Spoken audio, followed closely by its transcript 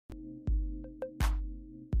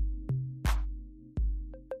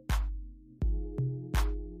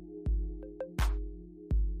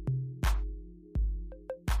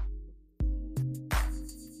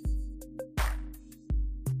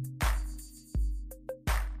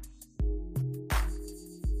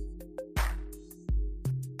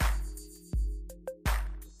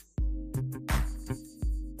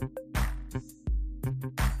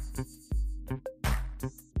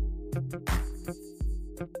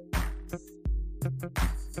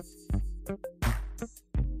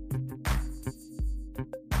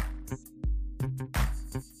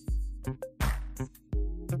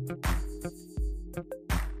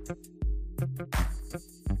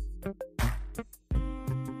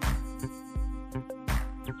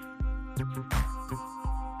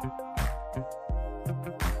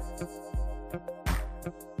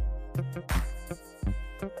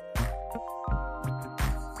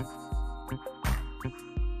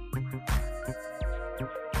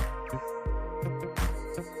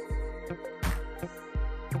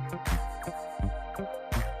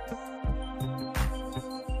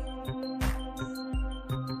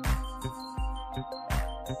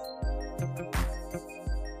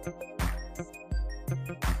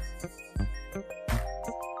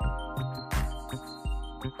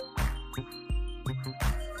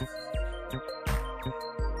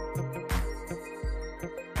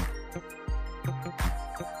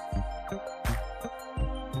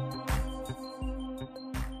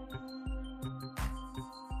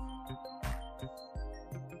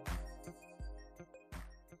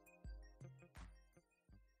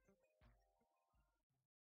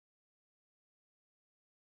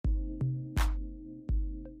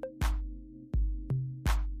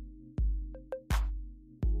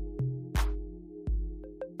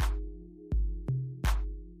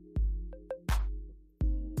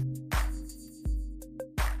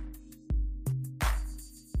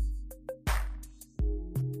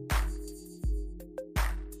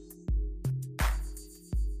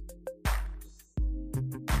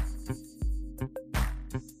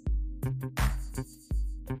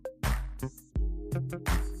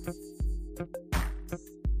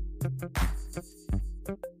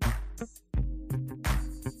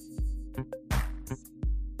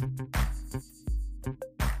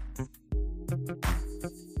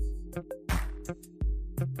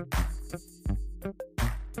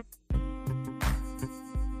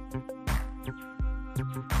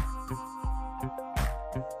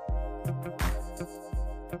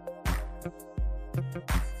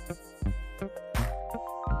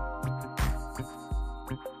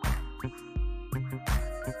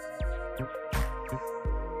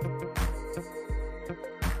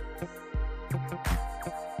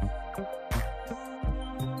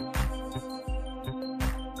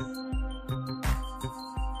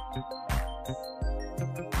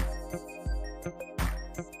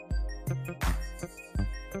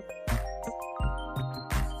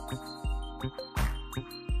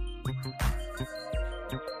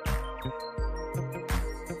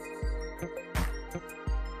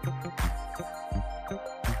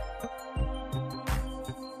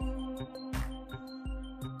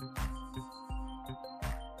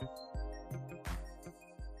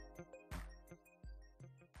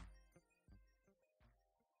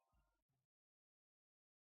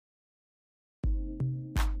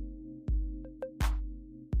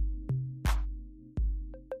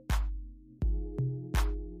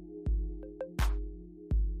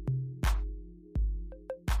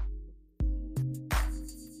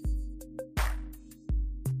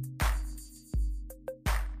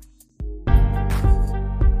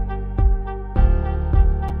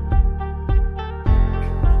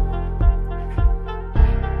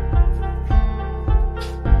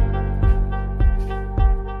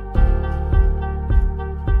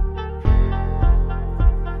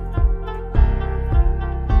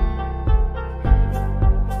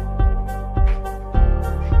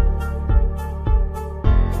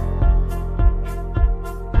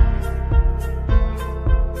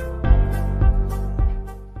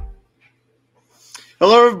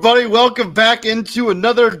Hello, everybody. Welcome back into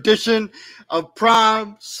another edition of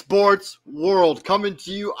Prime Sports World, coming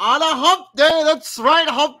to you on a hump day. That's right,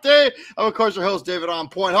 hump day. I'm, of course, your host, David On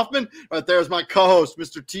Point Huffman. Right there is my co-host,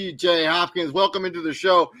 Mr. TJ Hopkins. Welcome into the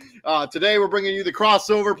show. Today, we're bringing you the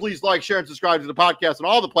crossover. Please like, share, and subscribe to the podcast on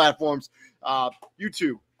all the platforms,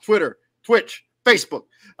 YouTube, Twitter, Twitch, Facebook.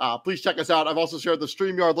 Please check us out. I've also shared the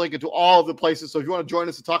StreamYard link into all of the places. So if you want to join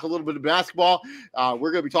us to talk a little bit of basketball,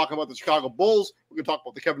 we're going to be talking about the Chicago Bulls. We're going to talk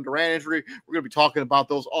about the Kevin Durant injury. We're going to be talking about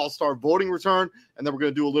those all-star voting return. And then we're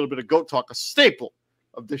going to do a little bit of GOAT talk, a staple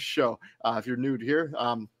of this show. If you're new to here,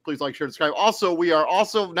 please like, share, subscribe. Also, we are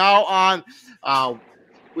also now on Apple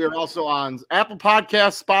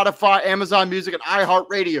Podcasts, Spotify, Amazon Music, and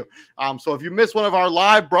iHeartRadio. So if you missed one of our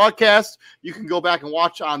live broadcasts, you can go back and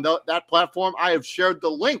watch on that platform. I have shared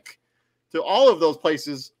the link to all of those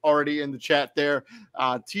places already in the chat there.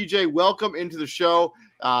 TJ, welcome into the show.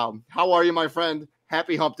 How are you, my friend?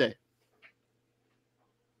 Happy hump day.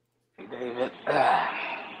 Hey, David.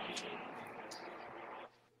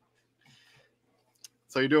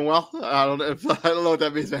 So you're doing well? I don't know what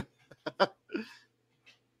that means, man.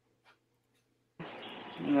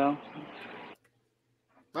 No.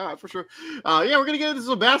 All right, for sure. We're going to get into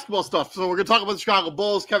some basketball stuff. So we're going to talk about the Chicago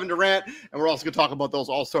Bulls, Kevin Durant, and we're also going to talk about those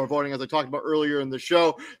all-star voting, as I talked about earlier in the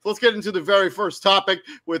show. So let's get into the very first topic,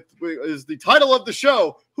 is the title of the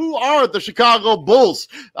show, who are the Chicago Bulls?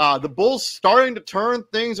 The Bulls starting to turn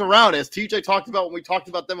things around, as TJ talked about when we talked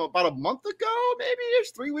about them about a month ago, maybe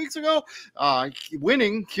 3 weeks ago.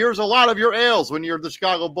 Winning cures a lot of your ails when you're the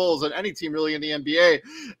Chicago Bulls and any team really in the NBA.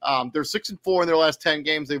 They're 6-4 in their last 10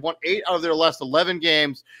 games. They've won 8 out of their last 11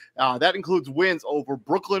 games. That includes wins over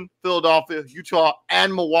Brooklyn, Philadelphia, Utah,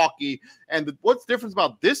 and Milwaukee. And what's different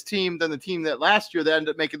about this team than the team that last year that ended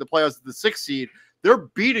up making the playoffs at the 6th seed? They're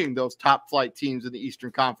beating those top flight teams in the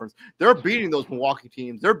Eastern Conference. They're beating those Milwaukee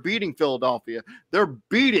teams. They're beating Philadelphia. They're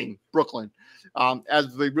beating Brooklyn,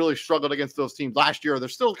 as they really struggled against those teams last year. They're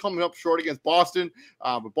still coming up short against Boston,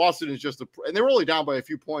 but Boston is just and they were only down by a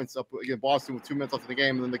few points up against Boston with 2 minutes left in the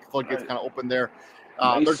game, and then the floodgates kind of opened there.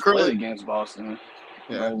 They're currently against Boston.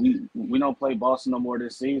 Yeah, we don't play Boston no more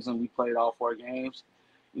this season. We played all 4 games.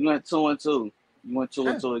 We went 2-2. You went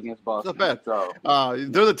 2-2 against Boston. Not bad. So.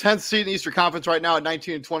 They're the 10th seed in the Eastern Conference right now at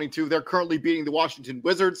 19-22. They're currently beating the Washington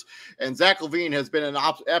Wizards, and Zach LaVine has been an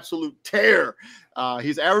absolute tear.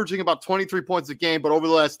 He's averaging about 23 points a game, but over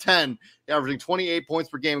the last 10, averaging 28 points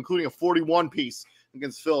per game, including a 41 piece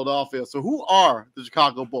against Philadelphia. So who are the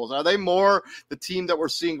Chicago Bulls? Are they more the team that we're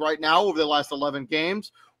seeing right now over the last 11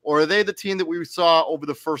 games, or are they the team that we saw over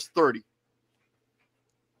the first 30?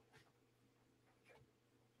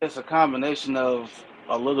 It's a combination of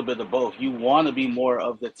a little bit of both. You want to be more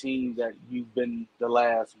of the team that you've been the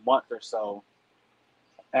last month or so.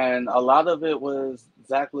 And a lot of it was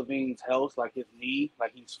Zach LaVine's health, like his knee.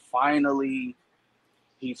 Like he's finally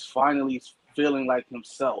feeling like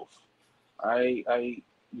himself. Right?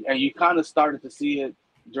 And you kind of started to see it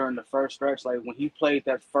during the first stretch. Like when he played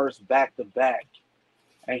that first back-to-back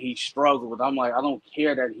and he struggled. I'm like, I don't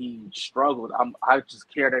care that he struggled. I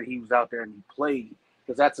just care that he was out there and he played.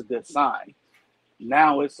 Because that's a good sign.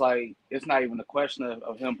 Now it's like it's not even a question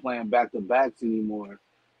of him playing back-to-backs anymore.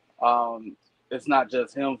 It's not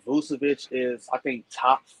just him. Vucevic is, I think,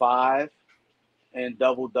 top 5 in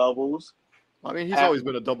double-doubles. I mean, he's always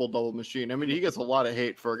been a double-double machine. I mean, he gets a lot of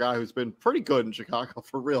hate for a guy who's been pretty good in Chicago,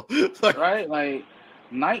 for real. Right? Like,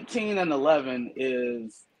 19 and 11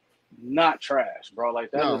 is not trash, bro. Like,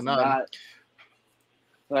 that is not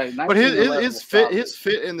like, but his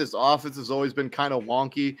fit in this offense has always been kind of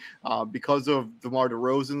wonky because of DeMar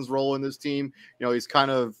DeRozan's role in this team. You know, he's kind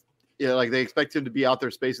of like they expect him to be out there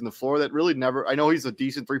spacing the floor. That really never. I know he's a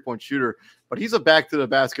decent 3-point shooter, but he's a back to the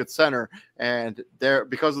basket center, and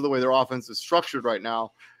because of the way their offense is structured right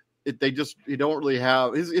now, you don't really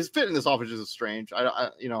have his fit in this offense is strange.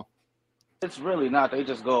 It's really not. They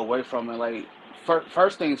just go away from it. Like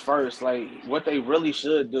first things first. Like what they really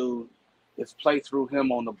should do is play through him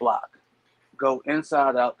on the block, go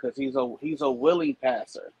inside out because he's a willing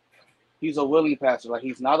passer. He's a willing passer. Like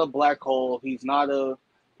he's not a black hole. He's not a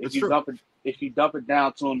if you dump it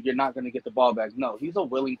down to him, you're not going to get the ball back. No, he's a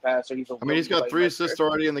willing passer. He's got 3 assists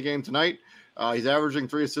already in the game tonight. He's averaging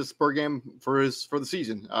 3 assists per game for the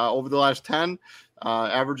season. Over the last 10,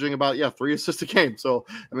 averaging about 3 assists a game. So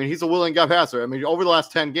I mean, he's a willing guy passer. I mean, over the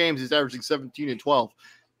last 10 games, he's averaging 17 and 12.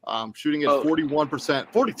 Shooting at 41%,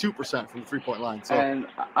 42% from the 3-point line. So. And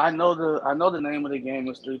I know the name of the game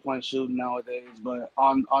is 3-point shooting nowadays, but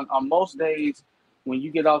on most days when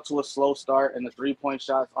you get out to a slow start and the 3-point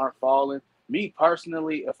shots aren't falling, me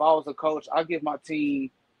personally, if I was a coach, I give my team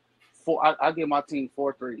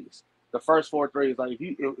 4 threes. The first 4 threes. Like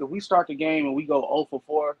if we start the game and we go 0 for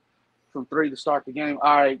 4 from 3 to start the game,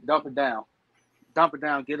 all right, dump it down,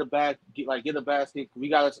 get a basket. We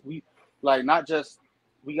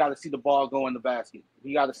got to see the ball go in the basket.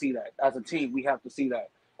 We got to see that. As a team, we have to see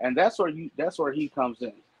that. And that's where he comes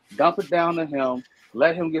in. Dump it down to him.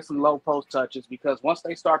 Let him get some low post touches because once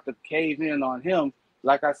they start to cave in on him,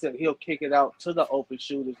 like I said, he'll kick it out to the open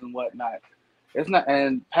shooters and whatnot. It's not.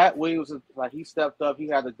 And Pat Williams, he stepped up. He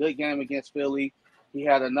had a good game against Philly. He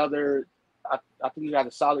had another. I think he had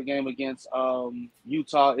a solid game against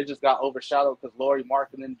Utah. It just got overshadowed because Lauri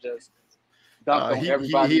Markkanen just.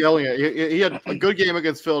 Everybody. He had a good game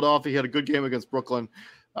against Philadelphia. He had a good game against Brooklyn.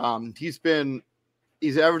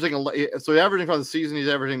 He's averaging for the season. He's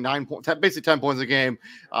averaging 9 points, basically 10 points a game,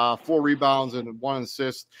 4 rebounds and 1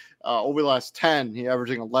 assist. Over the last 10, he's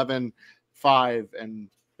averaging 11, 5, and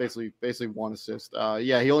basically 1 assist.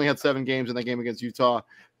 He only had 7 games in that game against Utah.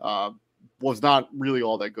 Was not really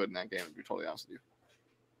all that good in that game, to be totally honest with you.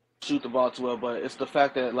 Shoot the ball too well, but it's the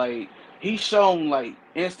fact that he's shown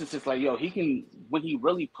instances he can when he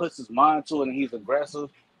really puts his mind to it and he's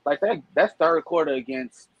aggressive. Like that third quarter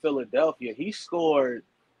against Philadelphia, he scored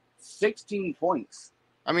 16 points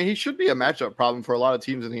I mean, he should be a matchup problem for a lot of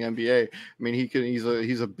teams in the NBA. I mean,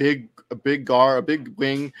 he's a big guard, a big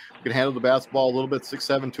wing, who can handle the basketball a little bit,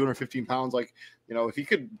 6'7", 215 pounds. Like, if he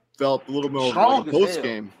could develop a little more of like a Strong as post hell.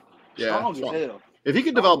 game, Strong as hell. If he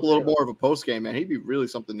could Strong develop a as little hell. more of a post game, man, he'd be really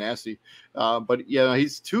something nasty. But yeah,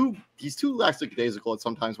 he's too lackadaisical at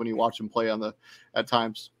sometimes when you watch him play at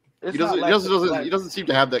times. He doesn't seem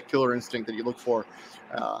to have that killer instinct that you look for.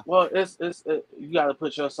 Well, you got to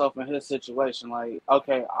put yourself in his situation. Like,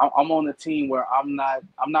 okay, I'm on a team where I'm not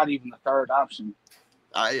even the third option.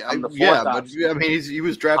 I'm the fourth option. But I mean, he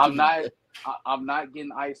was drafted. I'm not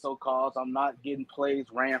getting ISO calls. I'm not getting plays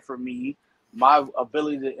ran for me. My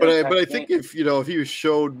ability to. But I think if he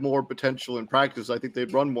showed more potential in practice, I think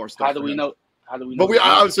they'd run more stuff. How do we know? But we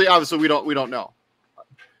obviously we don't know.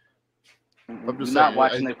 I'm just not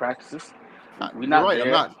watching their practices. We're not right. there.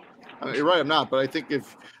 I'm not. I mean, you're right. I'm not. But I think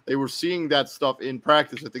if they were seeing that stuff in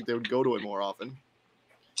practice, I think they would go to it more often.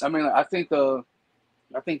 I mean, I think the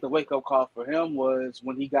wake up call for him was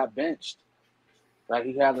when he got benched. Like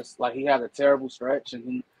he had a terrible stretch,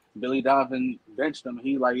 and Billy Donovan benched him.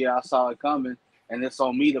 He I saw it coming, and it's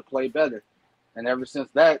on me to play better. And ever since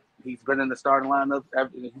that, he's been in the starting lineup.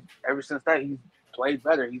 Ever since that, he's played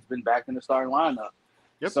better. He's been back in the starting lineup.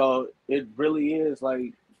 Yep. So it really is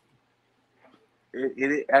like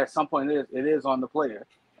it at some point it is on the player,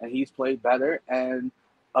 and he's played better. And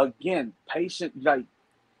again, patient. Like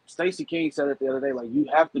Stacey King said it the other day. Like you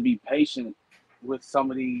have to be patient with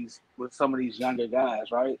some of these younger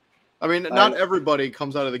guys, right? I mean, not everybody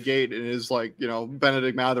comes out of the gate and is like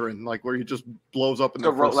Benedict Mathurin, like where he just blows up in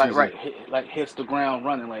the first season. Like hits the ground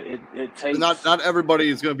running. Like it takes. Not everybody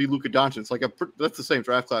is going to be Luka Doncic. Like that's the same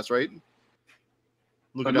draft class, right?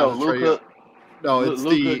 Luka Doncic.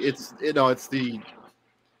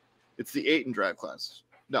 It's the Ayton draft class.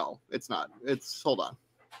 No, it's not. Hold on.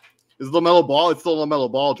 Is LaMelo Ball? It's the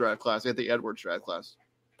LaMelo Ball draft class. Anthony Edwards draft class.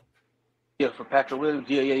 Yeah, for Patrick Williams.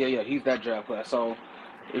 Yeah. He's that draft class. So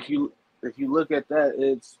if you look at that,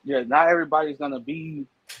 it's not everybody's gonna be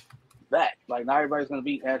that. Like not everybody's gonna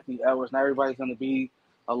be Anthony Edwards. Not everybody's gonna be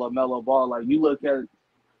a LaMelo Ball. Like you look at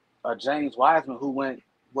James Wiseman, who went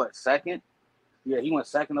second? Yeah, he went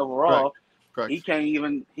second overall. Correct. He can't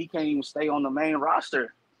even stay on the main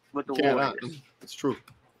roster with the Warriors. It's true.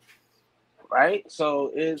 Right?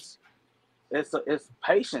 So it's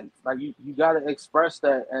patience. Like you got to express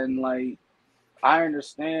that, and like I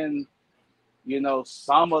understand,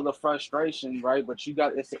 some of the frustration, right? But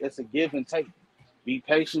it's a give and take. Be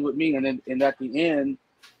patient with me, and at the end,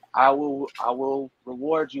 I will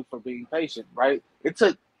reward you for being patient, right? It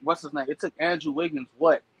took what's his name? It took Andrew Wiggins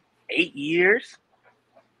 8 years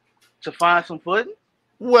to find some footing?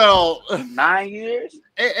 Well, 9 years?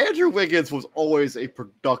 Andrew Wiggins was always a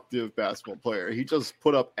productive basketball player. He just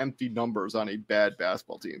put up empty numbers on a bad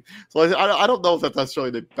basketball team. So I don't know if that's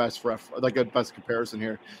necessarily the best a best comparison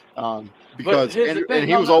here, because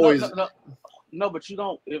he was always. No, but you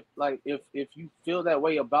don't. If you feel that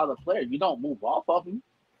way about a player, you don't move off of him.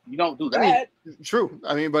 You don't do that. I mean, true.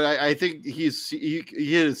 I mean, but I think he hit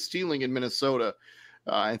his ceiling in Minnesota.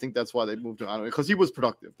 I think that's why they moved him on, because he was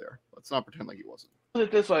productive there. Let's not pretend like he wasn't. Put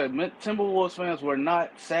it this way: Timberwolves fans were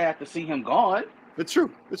not sad to see him gone. It's true.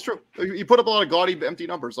 He put up a lot of gaudy, empty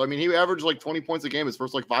numbers. I mean, he averaged 20 points a game his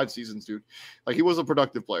first 5 seasons, dude. Like he was a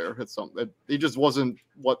productive player. He just wasn't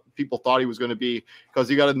what people thought he was going to be, because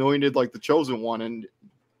he got anointed like the chosen one, and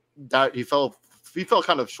that he fell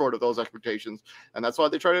kind of short of those expectations, and that's why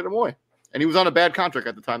they traded him away. And he was on a bad contract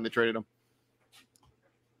at the time they traded him.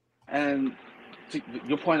 And to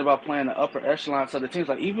your point about playing the upper echelon, so the teams,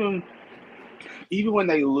 like even when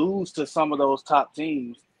they lose to some of those top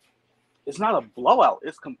teams, it's not a blowout.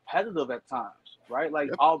 It's competitive at times, right?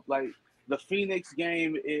 Like the Phoenix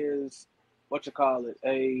game is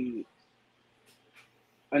an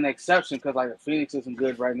exception, because Phoenix isn't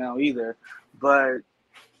good right now either. But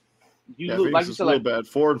like you said, real bad.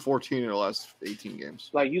 4-14 in the last 18 games.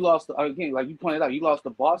 Like you lost again, like you pointed out, you lost to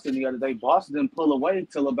Boston the other day. Boston didn't pull away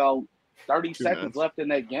till about 30 seconds left in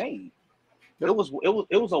that game. Yep. It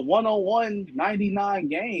was a 101 99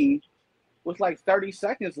 game with 30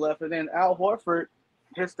 seconds left, and then Al Horford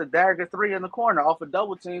hits the dagger 3 in the corner off a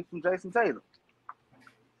double team from Jason Tatum.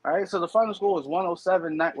 All right, so the final score was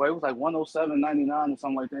 107. It was 107-99 or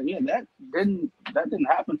something like that. Yeah, that didn't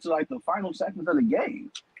happen to the final seconds of the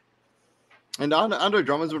game. And Andre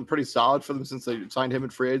Drummond's been pretty solid for them since they signed him in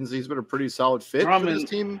free agency. He's been a pretty solid fit for this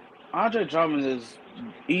team. Andre Drummond is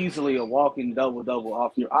easily a walking double-double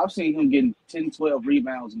off here. I've seen him getting 10, 12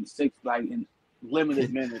 rebounds in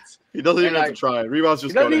limited minutes. He doesn't even have to try. Rebounds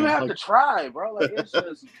just he doesn't even have to try, bro.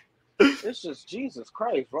 It's just Jesus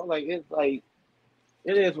Christ, bro.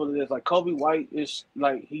 It is what it is. Like Kobe White is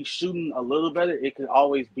like he's shooting a little better. It could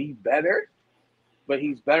always be better, but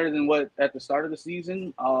he's better than what at the start of the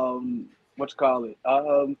season. What you call it?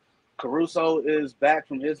 Caruso is back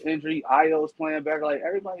from his injury. Io's playing better. Like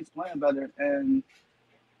everybody's playing better. And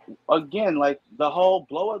again, like the whole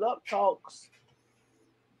blow it up talks.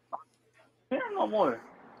 Here no more.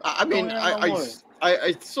 I mean,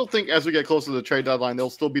 I still think as we get closer to the trade deadline, there'll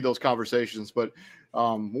still be those conversations. But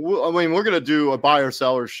we're going to do a buyer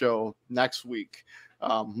seller show next week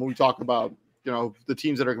when we talk about the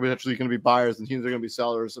teams that are potentially going to be buyers and teams that are going to be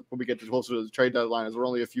sellers when we get closer to the trade deadline, as we're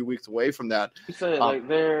only a few weeks away from that. You said like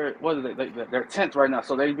they're 10th right now,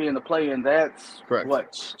 so they'd be in the play, and that's correct.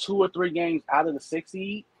 What 2 or 3 games out of the 6th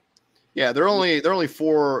seed. Yeah, they're only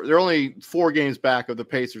 4 games back of the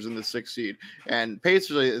Pacers in the 6th seed, and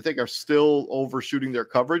Pacers I think are still overshooting their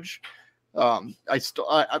coverage. Maybe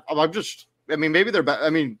they're back. I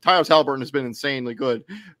mean, Tyrese Halliburton has been insanely good,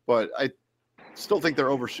 but I still think they're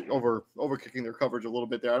overkicking their coverage a little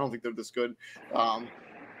bit there. I don't think they're this good.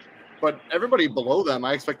 But everybody below them,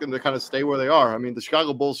 I expect them to kind of stay where they are. I mean, the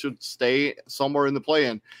Chicago Bulls should stay somewhere in the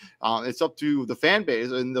play-in. It's up to the fan base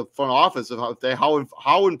and the front office of how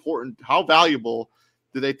important, how valuable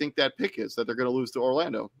do they think that pick is that they're going to lose to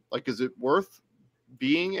Orlando? Like, is it worth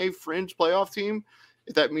being a fringe playoff team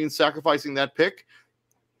if that means sacrificing that pick?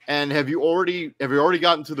 And have you already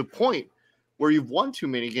gotten to the point where you've won too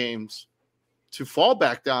many games to fall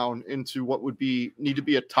back down into what would need to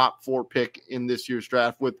be a top 4 pick in this year's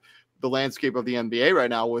draft with the landscape of the NBA right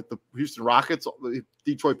now, with the Houston Rockets, the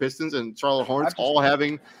Detroit Pistons, and Charlotte Hornets all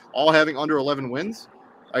having under 11 wins?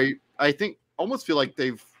 I think almost feel like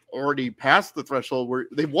they've already passed the threshold where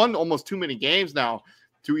they've won almost too many games now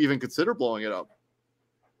to even consider blowing it up.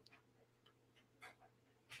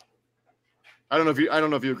 I don't know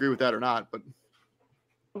if you agree with that or not, but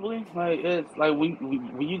like it's like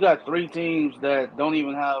when you got 3 teams that don't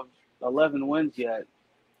even have 11 wins yet.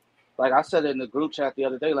 Like I said in the group chat the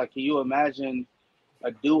other day, like, can you imagine a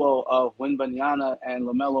duo of Wembanyama and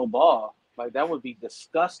LaMelo Ball? Like that would be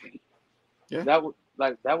disgusting. Yeah. That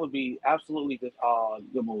would be absolutely good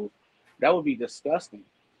move. That would be disgusting.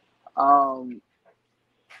 And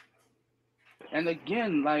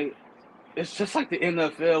again, like it's just like the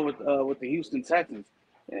NFL with the Houston Texans.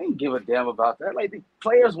 They didn't give a damn about that. Like the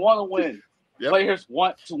players want to win. Yep. Players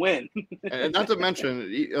want to win. And not to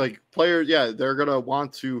mention, like players, they're gonna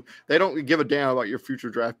want to. They don't give a damn about your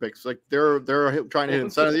future draft picks. Like they're trying to hit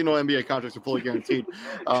incentives. NBA contracts are fully guaranteed.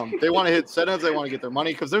 They want to hit incentives. They want to get their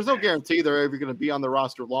money because there's no guarantee they're ever going to be on the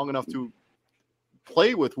roster long enough to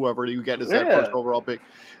play with whoever you get as that first overall pick.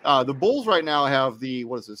 The Bulls right now have the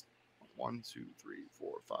 1, 2, 3,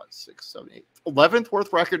 4, 5, 6, 7, 8, 11th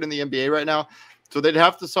worst record in the NBA right now. So they'd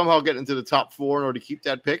have to somehow get into the top 4 in order to keep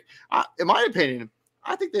that pick. In my opinion,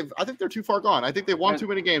 I think they're too far gone. I think they've won too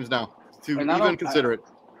many games now to even consider it.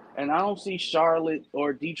 And I don't see Charlotte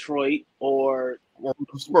or Detroit or the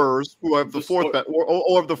Spurs, who have the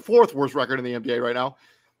fourth worst record in the NBA right now,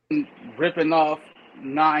 ripping off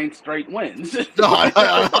 9 straight wins. No,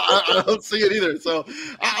 I don't see it either. So,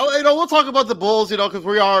 we'll talk about the Bulls, because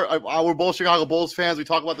we're both Chicago Bulls fans. We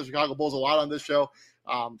talk about the Chicago Bulls a lot on this show.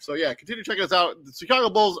 Continue checking us out. The Chicago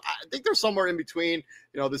Bulls, I think they're somewhere in between,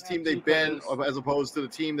 this team they've been as opposed to the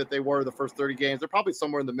team that they were the first 30 games. They're probably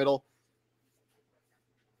somewhere in the middle.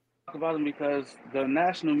 Talk about them because the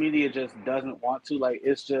national media just doesn't want to. Like,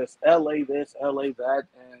 it's just LA this, LA that,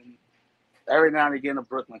 and every now and again a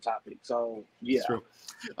Brooklyn topic. So, yeah. That's true.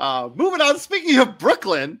 Moving on, speaking of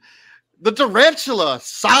Brooklyn, the Tarantula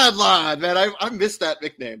sideline, man. I missed that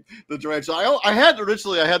nickname, the Tarantula. I had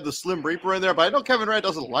the Slim Reaper in there, but I know Kevin Durant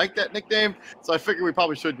doesn't like that nickname, so I figured we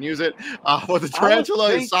probably shouldn't use it. But the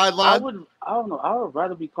Tarantula is sideline. I don't know. I would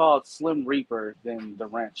rather be called Slim Reaper than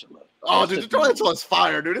Tarantula. Oh, dude, the Tarantula is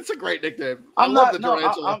fire, dude. It's a great nickname. I love the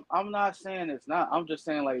Tarantula. I'm not saying it's not. I'm just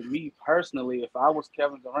saying, like, me personally, if I was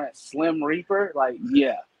Kevin Durant, Slim Reaper, like,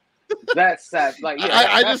 yeah. That's sad. Like, yeah,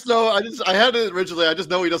 I just know. I had it originally. I just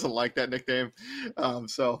know he doesn't like that nickname. But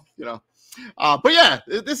yeah,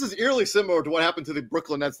 this is eerily similar to what happened to the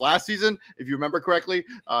Brooklyn Nets last season, if you remember correctly.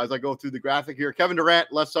 As I go through the graphic here, Kevin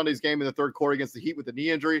Durant left Sunday's game in the third quarter against the Heat with a knee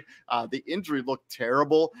injury. The injury looked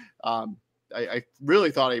terrible. I really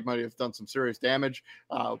thought he might have done some serious damage.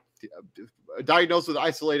 Diagnosed with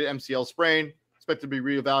isolated MCL sprain. Expected to be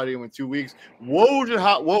reevaluated in 2 weeks.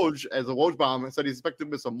 Woj, as a Woj bomb, said he's expected to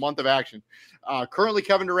miss a month of action. Currently,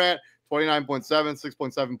 Kevin Durant, 29.7,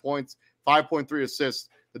 6.7 points, 5.3 assists.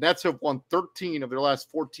 The Nets have won 13 of their last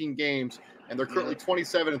 14 games, and they're currently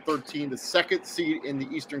 27-13, the second seed in the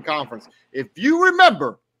Eastern Conference. If you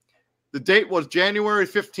remember, the date was January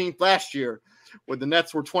 15th last year when the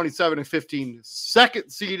Nets were 27-15, second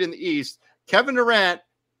seed in the East. Kevin Durant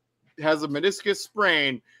has a meniscus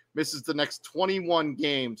sprain, misses the next 21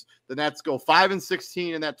 games. The Nets go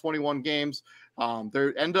 5-16 in that 21 games.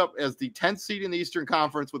 They end up as the 10th seed in the Eastern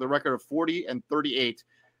Conference with a record of 40-38.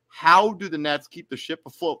 How do the Nets keep the ship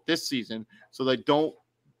afloat this season so they don't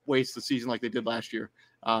waste the season like they did last year?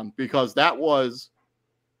 Because that was,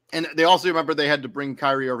 and they also remember they had to bring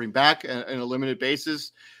Kyrie Irving back in a limited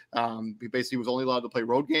basis. He basically was only allowed to play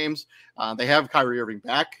road games. They have Kyrie Irving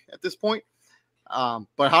back at this point.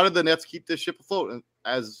 But how did the Nets keep this ship afloat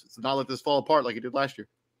as to not let this fall apart like it did last year?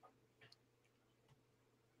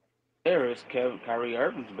 There is Kyrie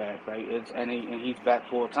Irving's back, right? And he's back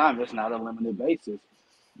full time. It's not a limited basis.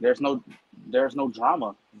 There's no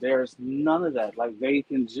drama. There's none of that. Like they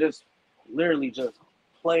can just literally just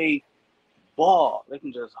play ball. They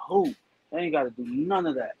can just hoop. They ain't got to do none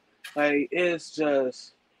of that. Like it's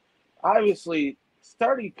just obviously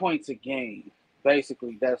 30 points a game.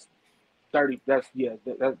 Basically, that's 30. That's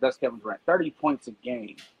Kevin Durant. 30 points a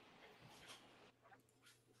game.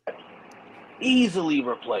 Easily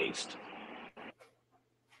replaced.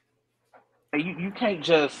 And you can't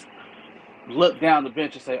just look down the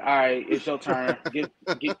bench and say, "All right, it's your turn.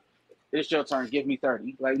 It's your turn. Give me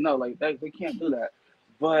 30." Like no, like they can't do that.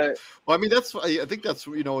 But well, I mean, I think that's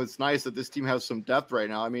it's nice that this team has some depth right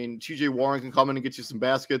now. I mean, TJ Warren can come in and get you some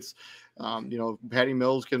baskets. Patty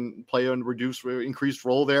Mills can play an increased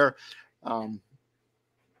role there.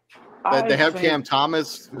 They have Cam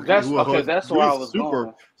Thomas. That's where I was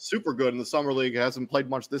going. Super good in the summer league. Hasn't played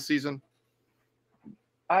much this season.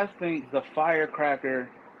 I think the firecracker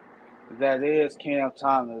that is Cam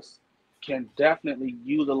Thomas can definitely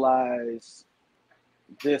utilize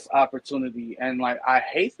this opportunity, and like I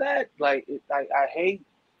hate that. Like I hate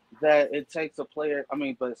that it takes a player. I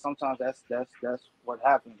mean, but sometimes that's what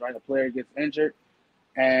happens, right? A player gets injured,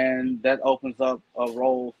 and that opens up a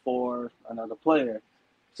role for another player.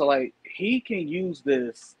 So like he can use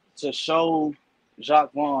this to show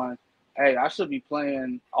Jacques Vaughn, hey, I should be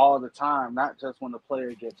playing all the time, not just when the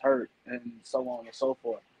player gets hurt and so on and so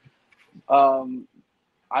forth.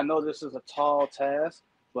 I know this is a tall task,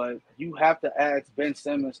 but you have to ask Ben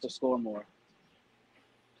Simmons to score more.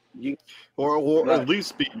 Or at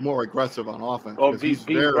least be more aggressive on offense. Or be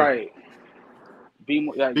right. Be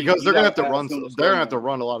more, because they're gonna have to run. They're gonna have to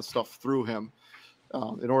run a lot of stuff through him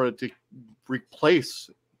in order to replace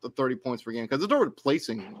the 30 points per game. Because they're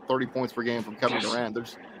replacing 30 points per game from Kevin Durant.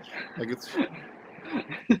 There's like it's.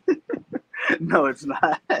 No, it's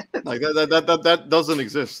not. Like that doesn't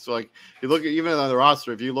exist. So like you look at even on the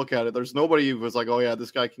roster, if you look at it, there's nobody who was like, oh yeah,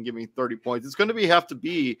 this guy can give me 30 points. It's going to have to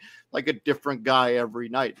be like a different guy every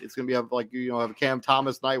night. It's going to be have a Cam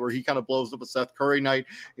Thomas night where he kind of blows up, a Seth Curry night,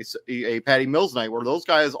 it's a Patty Mills night where those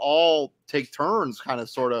guys all take turns, kind of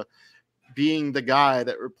sort of being the guy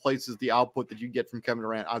that replaces the output that you get from Kevin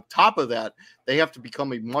Durant. On top of that, they have to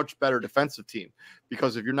become a much better defensive team,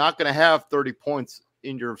 because if you're not going to have 30 points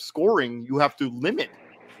in your scoring, you have to limit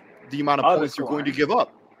the amount of points you're going to give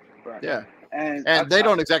up. Right. Yeah. And they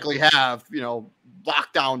don't exactly have,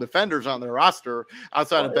 lockdown defenders on their roster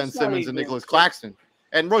outside of Ben Simmons and Nicholas Claxton.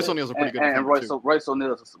 And Royce O'Neal's a pretty good defender. And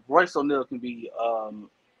Royce O'Neal can be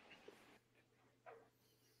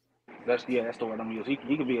that's the word I'm using.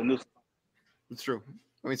 He can be a nuisance. It's true.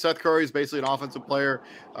 I mean, Seth Curry is basically an offensive player.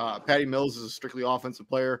 Patty Mills is a strictly offensive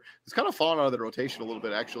player. He's kind of fallen out of the rotation a little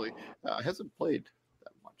bit, actually. Hasn't played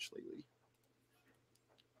that much lately.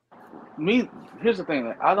 Here's the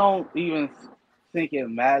thing. I don't even think it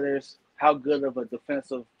matters how good of a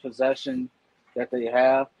defensive possession that they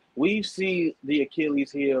have. We've seen the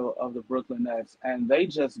Achilles heel of the Brooklyn Nets, and they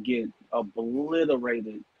just get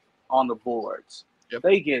obliterated on the boards. Yep.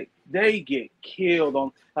 They get killed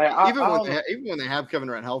on. Even when they have Kevin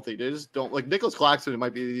Durant healthy, they just don't. Like Nicholas Claxton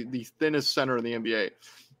might be the thinnest center in the NBA.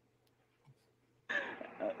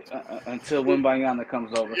 Until Wembanyama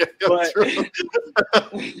comes over.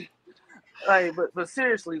 Yeah, but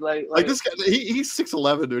seriously, like this guy, he's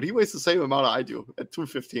 6'11", dude. He weighs the same amount I do at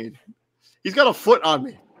 215. He's got a foot on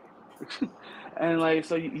me. And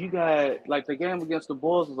so you got the game against the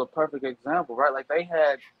Bulls is a perfect example, right? Like they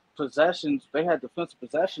had defensive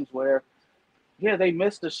possessions where, they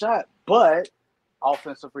missed the shot, but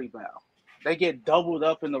offensive rebound. They get doubled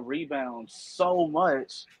up in the rebound so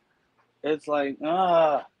much. It's like,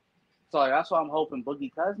 so that's why I'm hoping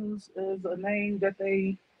Boogie Cousins is a name that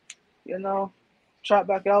they, trot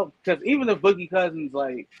back out. Because even if Boogie Cousins,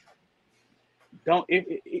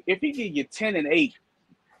 if he can get 10 and 8,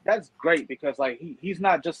 that's great because, he's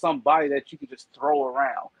not just somebody that you can just throw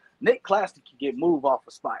around. Nick Claxton can get moved off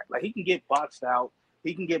a spot. He can get boxed out.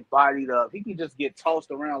 He can get bodied up. He can just get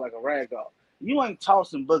tossed around like a rag doll. You ain't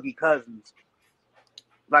tossing Boogie Cousins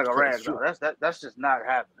like a rag doll. That's just not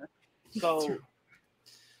happening. So,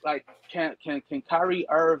 like, can Kyrie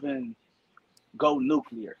Irving go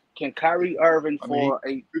nuclear? Can Kyrie Irving for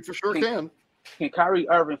sure can Kyrie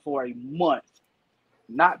Irving for a month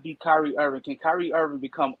not be Kyrie Irving? Can Kyrie Irving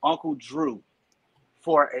become Uncle Drew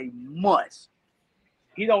for a month?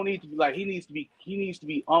 He don't need to be like he needs to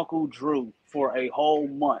be Uncle Drew for a whole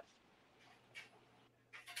month.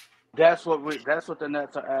 That's what the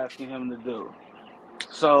Nets are asking him to do.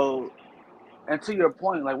 So, and to your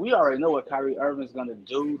point, like we already know what Kyrie Irving's gonna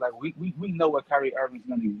do. Like we know what Kyrie Irving's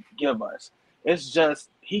gonna give us. It's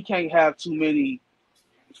just he can't have too many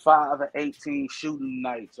 5 or 18 shooting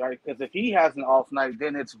nights, right? Because if he has an off night,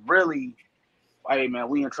 then it's really, hey man,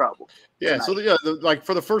 we in trouble. Yeah. Tonight. So like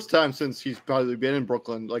for the first time since he's probably been in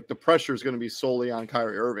Brooklyn, like the pressure is going to be solely on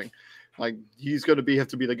Kyrie Irving. Like he's going to have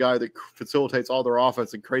to be the guy that facilitates all their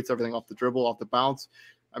offense and creates everything off the dribble, off the bounce.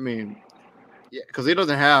 I mean, yeah, because he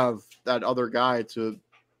doesn't have that other guy to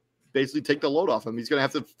basically take the load off him. He's going to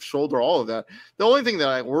have to shoulder all of that. The only thing that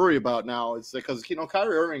I worry about now is because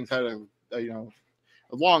Kyrie Irving's had a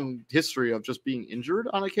long history of just being injured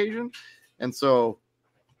on occasion, and so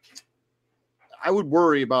I would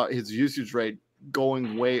worry about his usage rate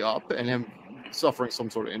going way up and him suffering some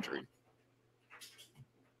sort of injury.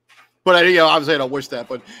 But obviously I don't wish that,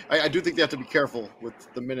 but I do think they have to be careful with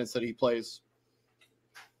the minutes that he plays.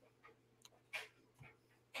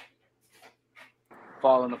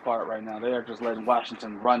 Falling apart right now. They are just letting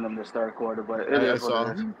Washington run them this third quarter, but it is what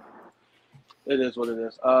it is. It is what it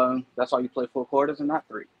is. That's why you play 4 quarters and not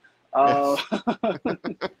 3.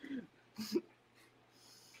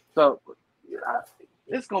 So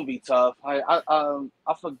it's gonna be tough. I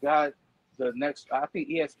forgot the next. I think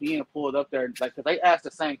ESPN pulled up their because they asked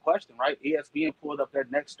the same question, right? ESPN pulled up their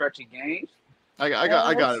next stretch of games. I got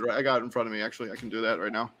it right. I got it in front of me. Actually, I can do that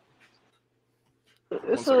right now.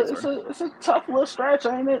 It's a tough little stretch,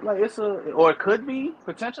 ain't it? Like or it could be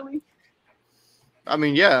potentially. I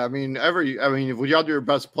mean, yeah. If without your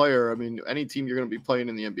best player, any team you're going to be playing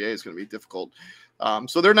in the NBA is going to be difficult.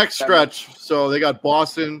 So their next stretch. So they got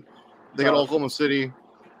Boston, they got Oklahoma City,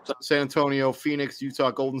 San Antonio, Phoenix,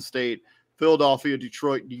 Utah, Golden State, Philadelphia,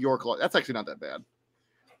 Detroit, New York. That's actually not that bad.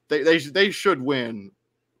 They should win.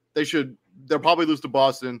 They'll probably lose to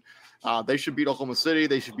Boston. They should beat Oklahoma City.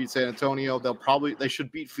 They should beat San Antonio. They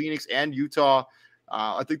should beat Phoenix and Utah.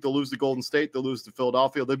 I think they'll lose to Golden State. They'll lose to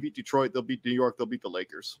Philadelphia. They'll beat Detroit. They'll beat New York. They'll beat the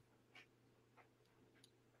Lakers.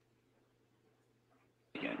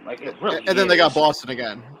 And then they got Boston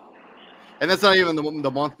again. And that's not even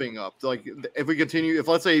the month being up. Like if we continue, if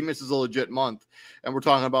let's say he misses a legit month, and we're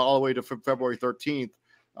talking about all the way to February 13th,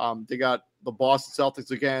 they got the Boston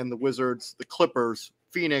Celtics again, the Wizards, the Clippers,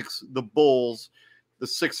 Phoenix, the Bulls, the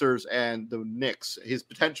Sixers, and the Knicks. His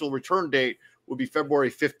potential return date would be February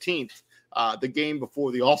 15th. The game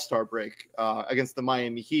before the All-Star break against the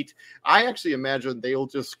Miami Heat. I actually imagine they'll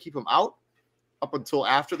just keep him out up until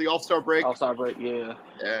after the All-Star break. All-Star break, yeah.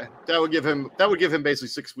 Yeah, that would give him basically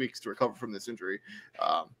 6 weeks to recover from this injury.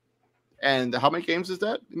 And how many games is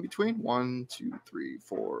that in between? 1, 2, 3,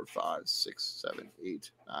 4, 5, 6, 7,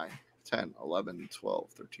 8, 9, 10, 11, 12,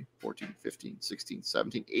 13, 14, 15, 16,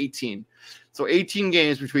 17, 18. So 18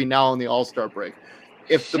 games between now and the All-Star break.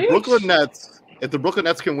 If the Brooklyn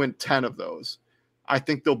Nets can win 10 of those, I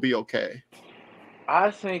think they'll be okay. I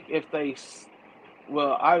think if they,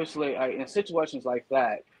 well, obviously, in situations like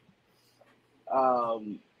that,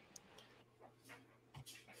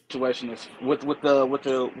 situation is with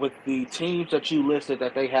the teams that you listed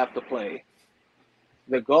that they have to play.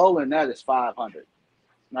 The goal in that is 500,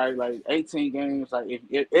 right? Like 18 games. Like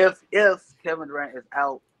if Kevin Durant is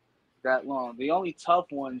out that long, the only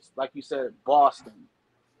tough ones, like you said, Boston.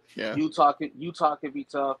 Yeah. Utah can be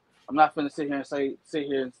tough. I'm not going to sit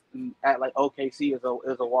here and act like OKC is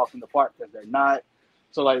a walk in the park because they're not.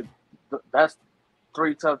 So like that's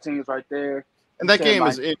 3 tough teams right there. And that game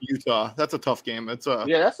is in Utah. That's a tough game. It's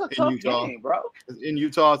that's a tough game, bro. In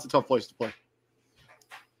Utah, it's a tough place to play.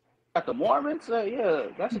 At the Mormons,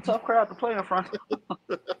 that's a tough crowd to play in front of.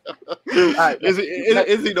 Right,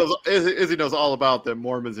 Izzy knows all about the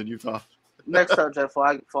Mormons in Utah. Next subject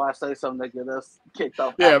before I say something that get us kicked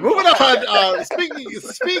off. Yeah, moving on.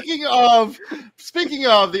 Speaking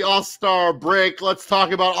of the All-Star break, let's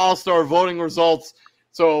talk about All-Star voting results.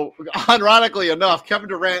 So, ironically enough, Kevin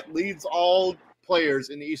Durant leads all players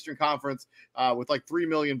in the Eastern Conference with like 3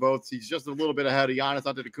 million votes. He's just a little bit ahead of Giannis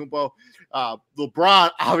Antetokounmpo. LeBron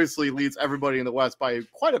obviously leads everybody in the West by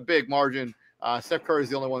quite a big margin. Steph Curry is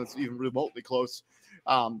the only one that's even remotely close.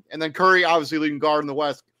 And then Curry, obviously leading guard in the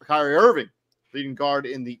West. Kyrie Irving, leading guard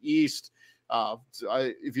in the East.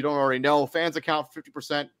 If you don't already know, fans account for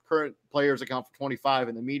 50%, current players account for 25%,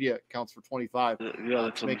 and the media accounts for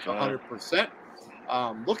 25%. To make 100%.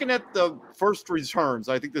 Looking at the first returns,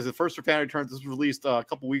 I think this is the first for fan returns. This was released a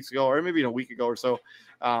couple weeks ago, or maybe a week ago or so.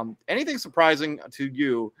 Anything surprising to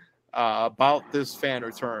you about this fan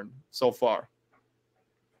return so far?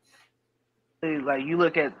 Like you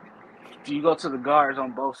go to the guards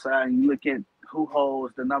on both sides, and you look at who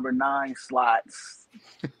holds the number 9 slots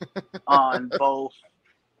on both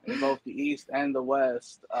the East and the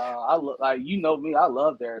West. I look like, you know me, I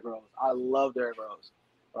love Derrick Rose.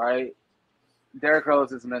 Right? Derrick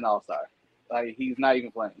Rose isn't an all-star. Like, he's not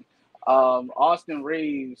even playing. Austin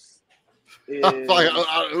Reeves is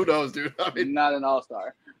who knows, dude? I mean, not an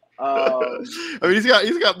all-star. I mean,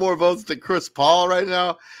 he's got more votes than Chris Paul right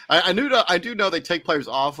now. I do know they take players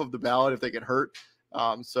off of the ballot if they get hurt.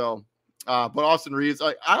 But Austin Reeves,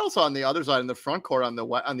 I also on the other side in the front court on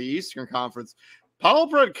the Eastern Conference, Paolo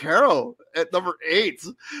Banchero at number 8,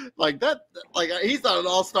 like that, like he's not an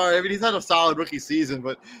all-star. I mean, he's had a solid rookie season,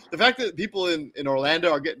 but the fact that people in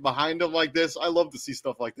Orlando are getting behind him like this, I love to see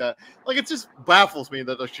stuff like that. Like, it just baffles me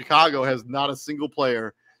that Chicago has not a single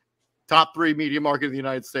player, top 3 media market in the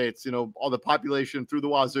United States, all the population through the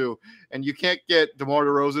wazoo, and you can't get DeMar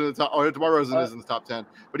DeRozan in the top, or DeMar DeRozan is in the top 10,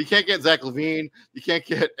 but you can't get Zach LaVine, you can't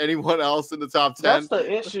get anyone else in the top 10.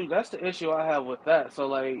 That's the issue I have with that. So,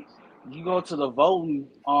 like, you go to the voting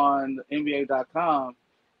on NBA.com,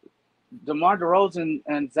 DeMar DeRozan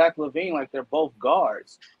and Zach LaVine, like, they're both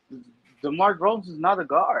guards. DeMar DeRozan is not a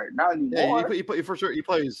guard, not anymore. Yeah, for sure. He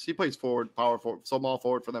plays forward, power forward, small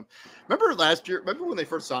forward for them. Remember last year? Remember when they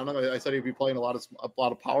first signed him? I said he'd be playing a lot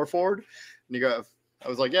of power forward, and I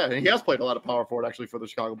was like, yeah, and he has played a lot of power forward actually for the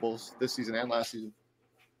Chicago Bulls this season and last season.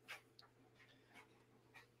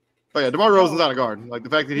 But yeah, DeMar DeRozan's not a guard. Like, the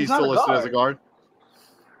fact that he's still listed as a guard.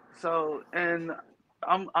 So, and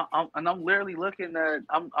I'm literally looking at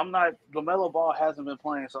LaMelo Ball hasn't been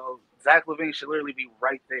playing, so Zach LaVine should literally be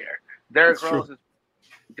right there. Derrick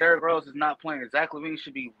Rose is not playing. Zach LaVine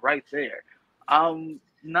should be right there. I'm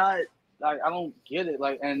not, like, I don't get it.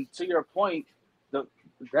 Like, and to your point,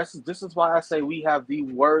 this is why I say we have the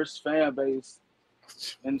worst fan base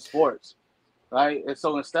in sports, right? And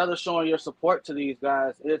so instead of showing your support to these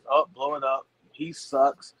guys, it's blow it up. He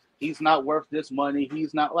sucks. He's not worth this money.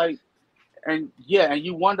 He's not, like, and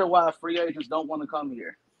you wonder why free agents don't want to come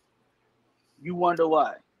here. You wonder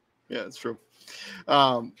why. Yeah, it's true.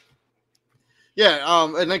 And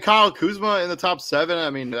then Kyle Kuzma in the top 7.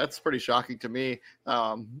 I mean, that's pretty shocking to me.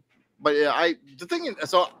 But yeah, I think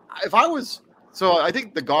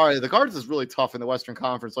the guards is really tough in the Western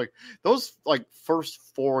Conference. Like, those, like, first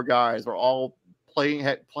 4 guys are all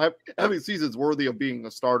having seasons worthy of being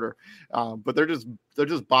a starter, but they're just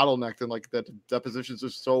bottlenecked, and like that position's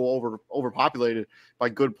just so overpopulated by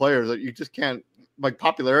good players that you just can't, like,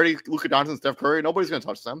 popularity. Luka Doncic, Steph Curry, nobody's gonna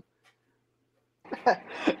touch them.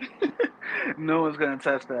 No one's gonna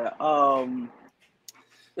touch that.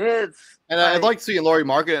 I'd like seeing Lauri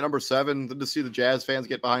Markkanen at number 7 to see the Jazz fans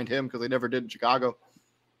get behind him, because they never did in Chicago.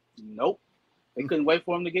 Nope, they couldn't wait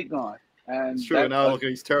for him to get gone. And it's true. Now look,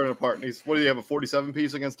 he's tearing it apart. And what do you have, a 47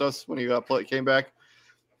 piece against us when he came back?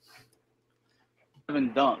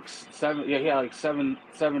 7 dunks. 7. Yeah, he had like seven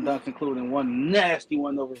dunks, including one nasty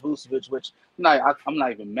one over Vucevic, which I'm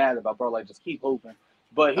not even mad about, bro. Like, just keep hooping.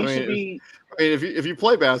 But he should be. I mean, if you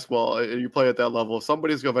play basketball and you play at that level,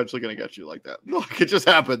 somebody's eventually going to get you like that. Like, it just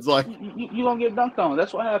happens. Like, you gonna get dunked on.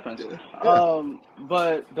 That's what happens. Yeah.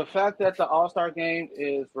 But the fact that the All-Star game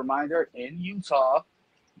is, reminder, in Utah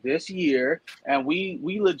this year, and we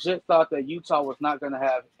legit thought that Utah was not going to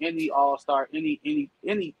have any All-Star, anything,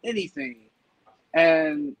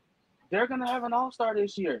 and they're going to have an All-Star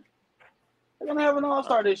this year. They're going to have an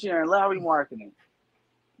All-Star this year, and Lauri Markkanen.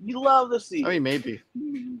 You love to see. I mean, maybe.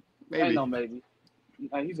 Ain't no maybe.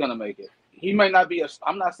 He's going to make it. He may not be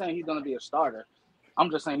I'm not saying he's going to be a starter. I'm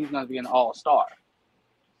just saying he's going to be an All-Star.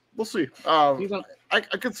 We'll see. I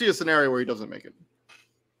could see a scenario where he doesn't make it.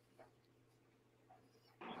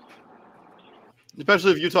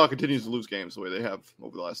 Especially if Utah continues to lose games the way they have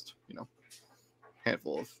over the last,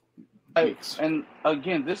 handful of weeks. And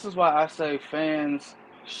again, this is why I say fans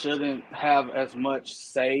shouldn't have as much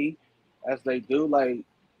say as they do. Like,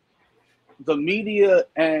 the media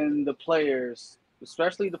and the players,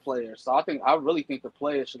 especially the players. So I really think the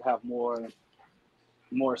players should have more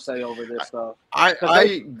say over this stuff. I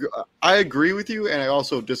agree with you, and I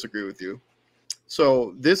also disagree with you.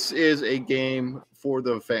 So this is a game for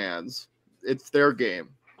the fans. It's their game.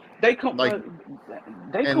 They com- Like,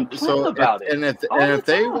 they and complain so about it all and the if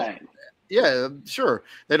they, time. yeah, sure,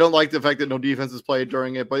 they don't like the fact that no defense is played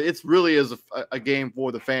during it, but it's really is a game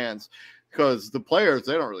for the fans. Because the players,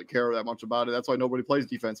 they don't really care that much about it. That's why nobody plays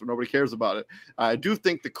defense or nobody cares about it. I do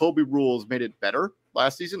think the Kobe rules made it better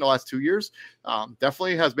last season, the last 2 years.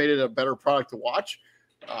 Definitely has made it a better product to watch.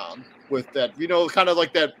 With that, kind of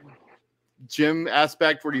like that gym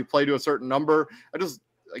aspect where you play to a certain number. I just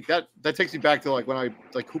like that. That takes me back to like when I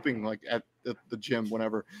like hooping like at the gym,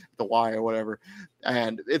 whenever the Y or whatever.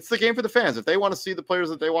 And it's the game for the fans. If they want to see the players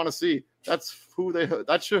that they want to see, that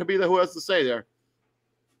should be who has to say there.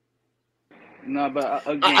 No, but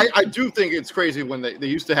again, I do think it's crazy when they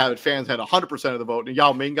used to have it. Fans had 100% of the vote, and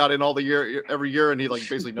Yao Ming got in all the every year, and he like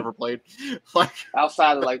basically never played. Like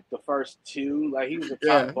outside of like the first two, like he was a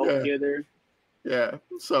top vote getter. Yeah.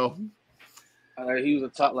 So he was a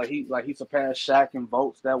top he surpassed Shaq in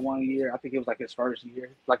votes that one year. I think it was like his first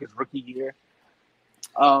year, like his rookie year.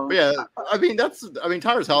 Yeah, I mean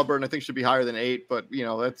Tyrese Halliburton I think should be higher than 8, but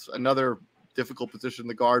that's another difficult position.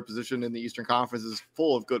 The guard position in the Eastern Conference is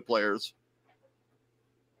full of good players.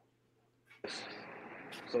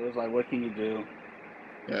 So it's like, what can you do?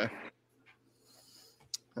 Yeah.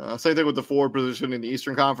 Same thing with the forward position in the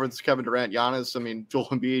Eastern Conference. Kevin Durant, Giannis. I mean, Joel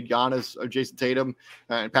Embiid, Giannis, Jason Tatum,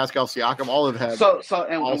 and Pascal Siakam all have had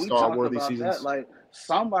and when we talk worthy about seasons. that, like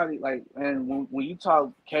somebody like, and when you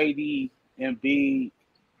talk KD, Embiid,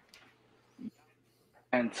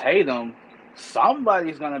 and Tatum,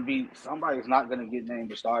 somebody's not gonna get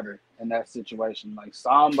named a starter in that situation. Like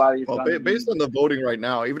somebody's based on the voting right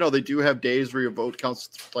now, even though they do have days where your vote counts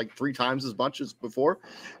like 3 times as much as before,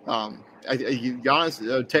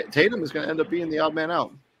 Giannis, Tatum is going to end up being the odd man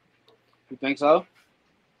out. You think so?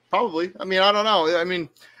 Probably. I mean, I don't know. I mean,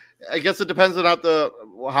 I guess it depends on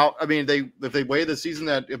if they weigh the season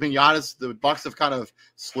Giannis, the Bucks have kind of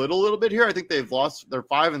slid a little bit here. I think they're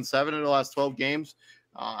 5-7 in the last 12 games.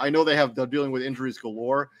 I know they're dealing with injuries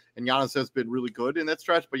galore, and Giannis has been really good in that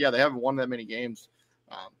stretch. But yeah, they haven't won that many games.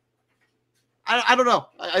 I don't know.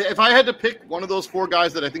 If I had to pick one of those 4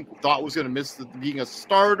 guys that I think thought was going to miss being a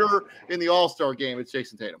starter in the All-Star game, it's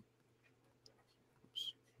Jason Tatum.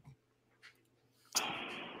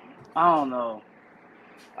 I don't know.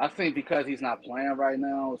 I think because he's not playing right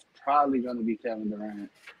now, it's probably going to be Kevin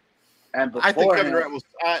Durant. And I think Kevin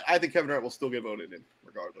Durant will still get voted in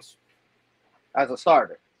regardless. As a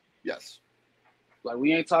starter. Yes. Like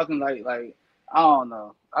we ain't talking like I don't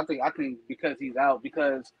know. I think because he's out,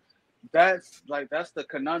 because that's the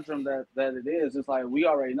conundrum that it is. It's like we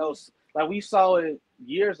already know, like we saw it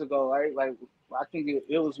years ago, right? Like I think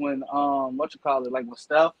it was when when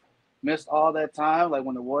Steph missed all that time, like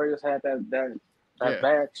when the Warriors had that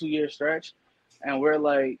bad 2-year stretch, and we're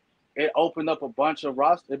like, it opened up a bunch of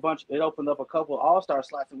it opened up a couple of All-Star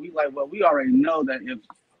slots, and we already know that if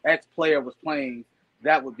X player was playing,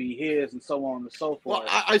 that would be his, and so on and so forth.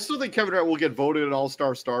 Well, I still think Kevin Durant will get voted an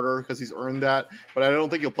All-Star starter because he's earned that, but I don't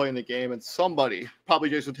think he'll play in the game. And somebody, probably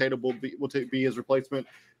Jason Tatum, will be his replacement.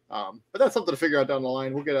 But that's something to figure out down the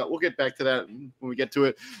line. We'll get back to that when we get to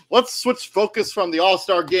it. Let's switch focus from the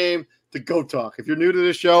All-Star game to Go Talk. If you're new to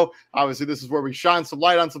this show, obviously this is where we shine some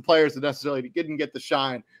light on some players that necessarily didn't get the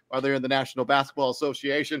shine while they're in the National Basketball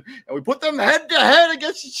Association, and we put them head to head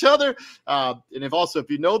against each other. And if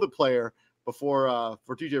you know the player before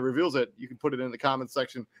TJ reveals it, you can put it in the comments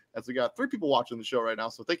section, as we got 3 people watching the show right now.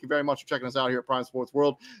 So thank you very much for checking us out here at Prime Sports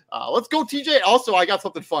World. Let's go, TJ. Also, I got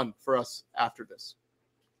something fun for us after this.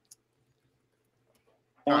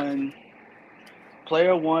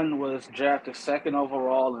 Player 1 was drafted 2nd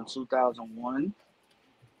overall in 2001,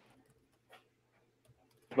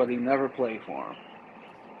 but he never played for him.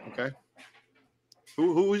 Okay.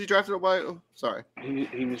 Who was he drafted by? Oh, sorry.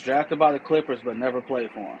 He was drafted by the Clippers, but never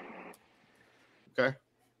played for him. Okay.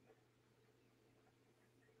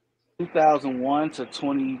 2001 to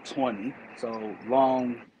 2020, so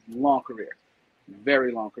long career,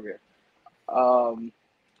 very long career.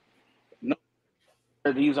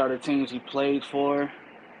 These are the teams he played for: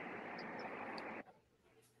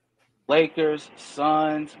 Lakers,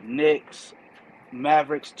 Suns, Knicks,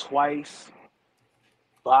 Mavericks twice,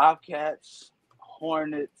 Bobcats,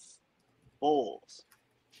 Hornets, Bulls.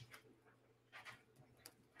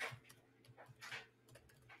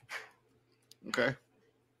 Okay.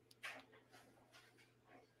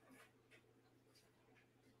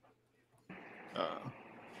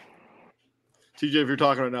 TJ, if you're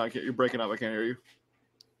talking right now, you're breaking up. I can't hear you.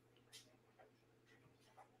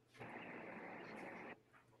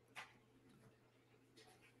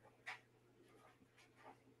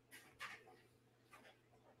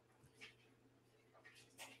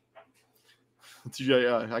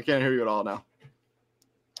 TJ, I can't hear you at all now.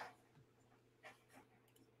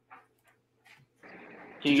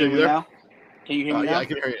 Can you hear me now? Can you hear me now? Yeah, I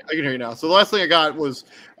can hear you. I can hear you now. So the last thing I got was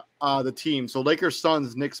the team. So Lakers,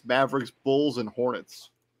 Suns, Knicks, Mavericks, Bulls, and Hornets.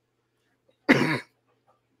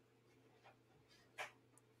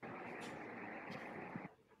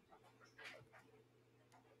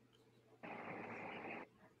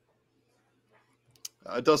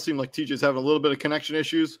 It does seem like TJ's having a little bit of connection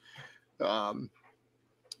issues. It's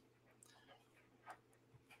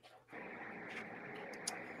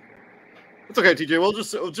okay, TJ.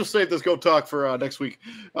 We'll just save this Go Talk for next week.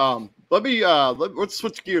 Let's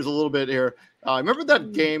switch gears a little bit here. Remember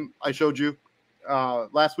that game I showed you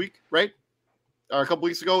last week, right? Or a couple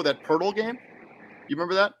weeks ago, that Pirtle game? You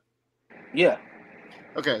remember that? Yeah.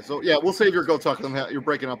 Okay, so yeah, we'll save your Go Talk. You're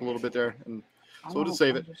breaking up a little bit there, and so we'll just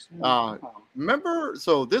save it. Remember,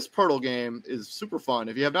 so this Pirtle game is super fun.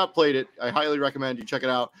 If you have not played it, I highly recommend you check it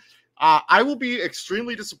out. I will be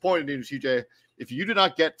extremely disappointed in you, TJ, if you do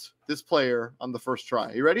not get this player on the first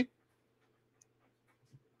try. Are you ready?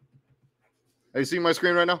 Are you seeing my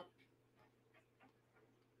screen right now?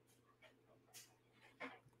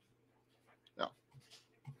 No.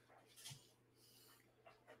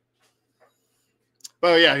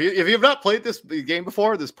 But yeah, if you have not played this game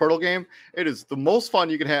before, this Pirtle game, it is the most fun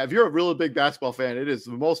you can have. If you're a really big basketball fan, it is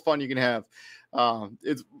the most fun you can have. So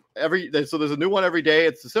there's a new one every day.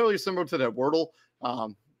 It's similar to that Wordle.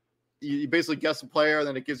 You basically guess a player, and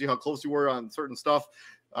then it gives you how close you were on certain stuff.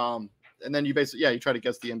 And then you basically, you try to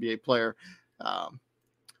guess the NBA player.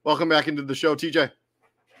 Welcome back into the show, TJ.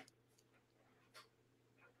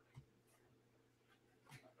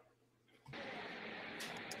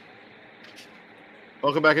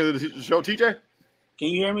 Welcome back into the show, TJ. Can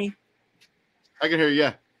you hear me? I can hear you,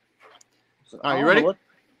 yeah. All right, you ready?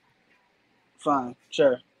 Fine,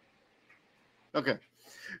 sure. Okay.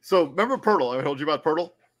 So remember Pirtle? I told you about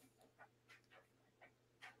Pirtle?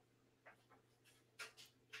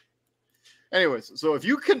 Anyways, so if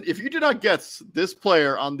you do not get this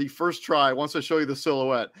player on the first try, once I show you the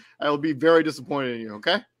silhouette, I will be very disappointed in you,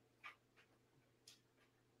 okay?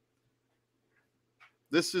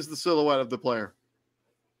 This is the silhouette of the player.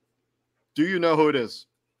 Do you know who it is?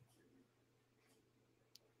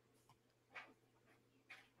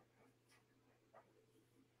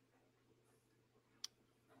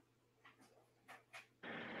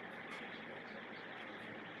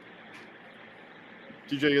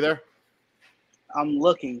 DJ, you there? I'm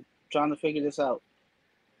looking, trying to figure this out.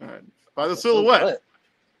 All right. By the silhouette.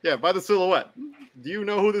 Yeah, by the silhouette. Do you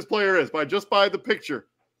know who this player is? Just by the picture.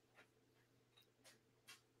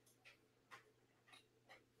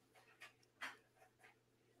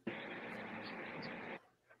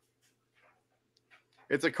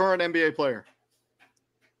 It's a current NBA player.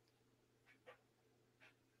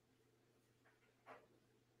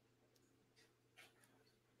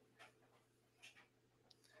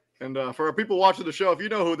 And for our people watching the show, if you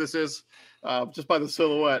know who this is, just by the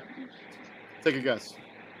silhouette, take a guess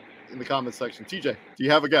in the comment section. TJ, do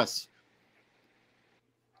you have a guess?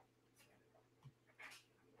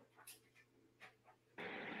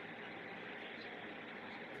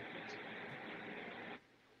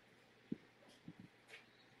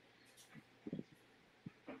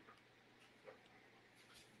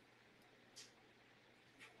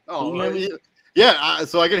 Oh, yeah.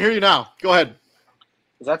 So I can hear you now. Go ahead.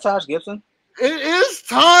 Is that Taj Gibson? It is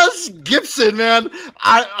Taj Gibson, man.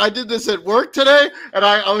 I did this at work today, and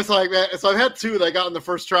I was like, man. So I've had two that I got in the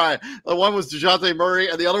first try. The one was DeJounte Murray,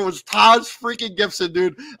 and the other was Taj freaking Gibson,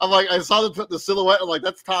 dude. I'm like, I saw the silhouette. I'm like,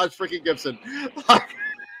 that's Taj freaking Gibson.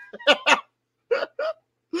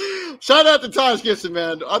 Shout out to Taj Gibson,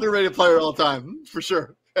 man. Underrated player all the time, for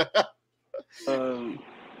sure. But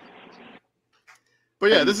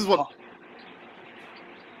yeah, this is what.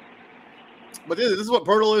 But this is what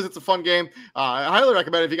Pirtle is. It's a fun game. I highly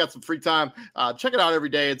recommend it if you got some free time. Check it out every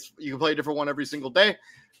day. You can play a different one every single day.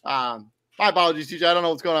 My apologies, TJ. I don't know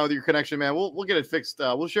what's going on with your connection, man. We'll get it fixed.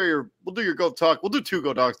 We'll do your Go Talk. We'll do 2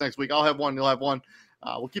 Go Talks next week. I'll have one. You'll have one.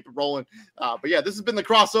 We'll keep it rolling. But yeah, this has been the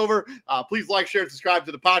crossover. Please like, share, and subscribe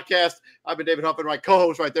to the podcast. I've been David Huffman. My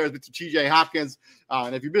co-host right there is Mr. TJ Hopkins.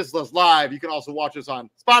 And if you missed us live, you can also watch us on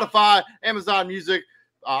Spotify, Amazon Music,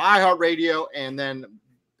 iHeartRadio, and then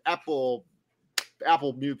Apple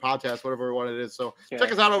Mute Podcast, whatever one it is. So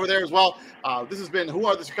check us out over there as well. This has been Who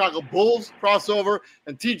Are the Chicago Bulls crossover.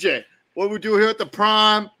 And TJ, what do we do here at the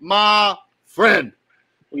Prime, my friend?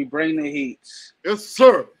 We bring the heat. Yes,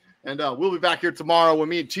 sir. And we'll be back here tomorrow when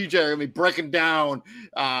me and TJ are going to be breaking down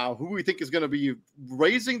who we think is going to be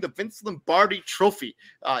raising the Vince Lombardi trophy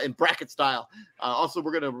in bracket style. Also,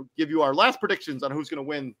 we're going to give you our last predictions on who's going to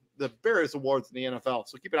win the various awards in the NFL.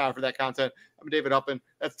 So keep an eye out for that content. I'm David Huppin.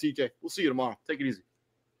 That's TJ. We'll see you tomorrow. Take it easy.